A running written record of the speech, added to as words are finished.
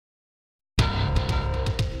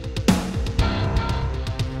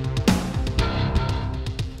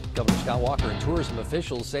Scott Walker and tourism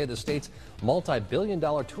officials say the state's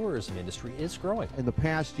multi-billion-dollar tourism industry is growing. In the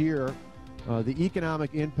past year, the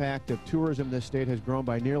economic impact of tourism in this state has grown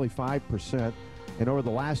by nearly 5%. And over the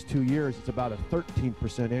last 2 years, it's about a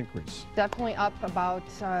 13% increase. Definitely up about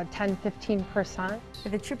 10–15%.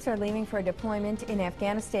 The troops are leaving for a deployment in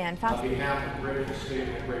Afghanistan. On behalf of the grateful state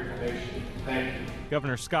and the grateful nation, thank you.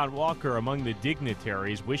 Governor Scott Walker among the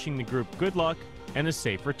dignitaries wishing the group good luck and a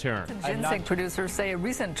safe return. Ginseng producers say a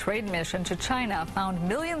recent trade mission to China found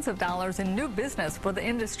millions of dollars in new business for the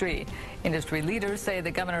industry. Industry leaders say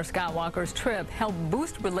that Governor Scott Walker's trip helped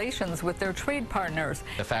boost relations with their trade partners.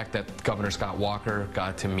 The fact that Governor Scott Walker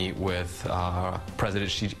got to meet with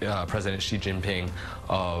President Xi Jinping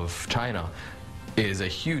of China is a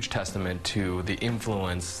huge testament to the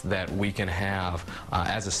influence that we can have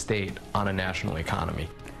as a state on a national economy.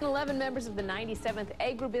 11 members of the 97th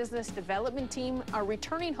Agribusiness Development Team are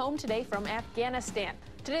returning home today from Afghanistan.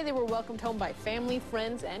 Today they were welcomed home by family,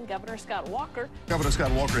 friends, and Governor Scott Walker. Governor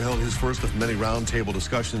Scott Walker held his first of many roundtable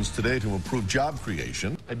discussions today to improve job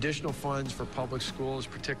creation. Additional funds for public schools,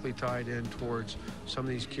 particularly tied in towards some of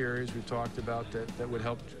these key areas we've talked about that would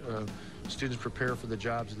help students prepare for the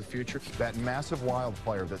jobs of the future. That massive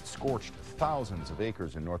wildfire that scorched thousands of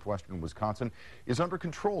acres in northwestern Wisconsin is under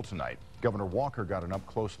control tonight. Governor Walker got an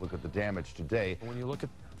up-close look at the damage today. When you look at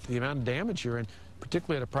the amount of damage here, and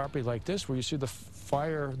particularly at a property like this where you see the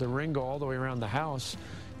fire, the ring go all the way around the house,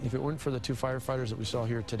 if it weren't for the 2 firefighters that we saw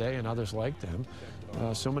here today and others like them,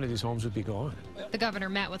 so many of these homes would be gone. The governor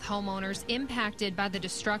met with homeowners impacted by the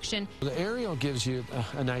destruction. The aerial gives you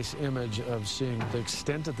a nice image of seeing the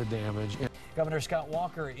extent of the damage. Governor Scott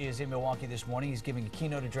Walker is in Milwaukee this morning. He's giving a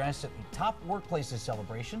keynote address at the Top Workplaces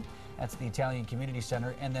celebration. That's the Italian Community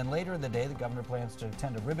Center. And then later in the day, the governor plans to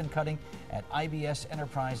attend a ribbon cutting at IBS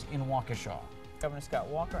Enterprise in Waukesha. Governor Scott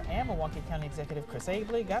Walker and Milwaukee County Executive Chris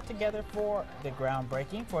Abele got together for the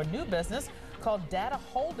groundbreaking for a new business called Data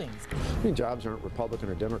Holdings. I mean, jobs aren't Republican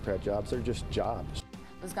or Democrat jobs, they're just jobs.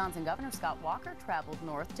 Wisconsin Governor Scott Walker traveled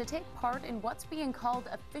north to take part in what's being called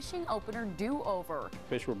a fishing opener do-over.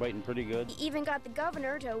 Fish were biting pretty good. He even got the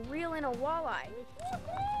governor to reel in a walleye.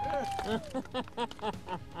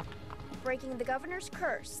 Breaking the governor's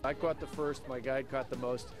curse. I caught the first, my guide caught the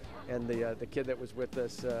most, and the kid that was with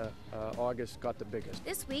us, August, caught the biggest.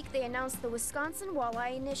 This week they announced the Wisconsin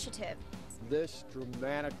Walleye Initiative. This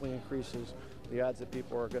dramatically increases the odds that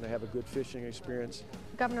people are going to have a good fishing experience.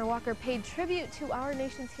 Governor Walker paid tribute to our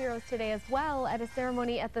nation's heroes today as well at a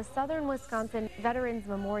ceremony at the Southern Wisconsin Veterans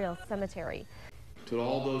Memorial Cemetery. To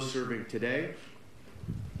all those serving today,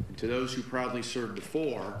 and to those who proudly served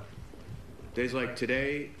before, days like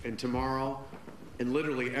today and tomorrow, and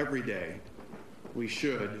literally every day, we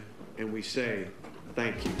should and we say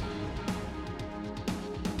thank you.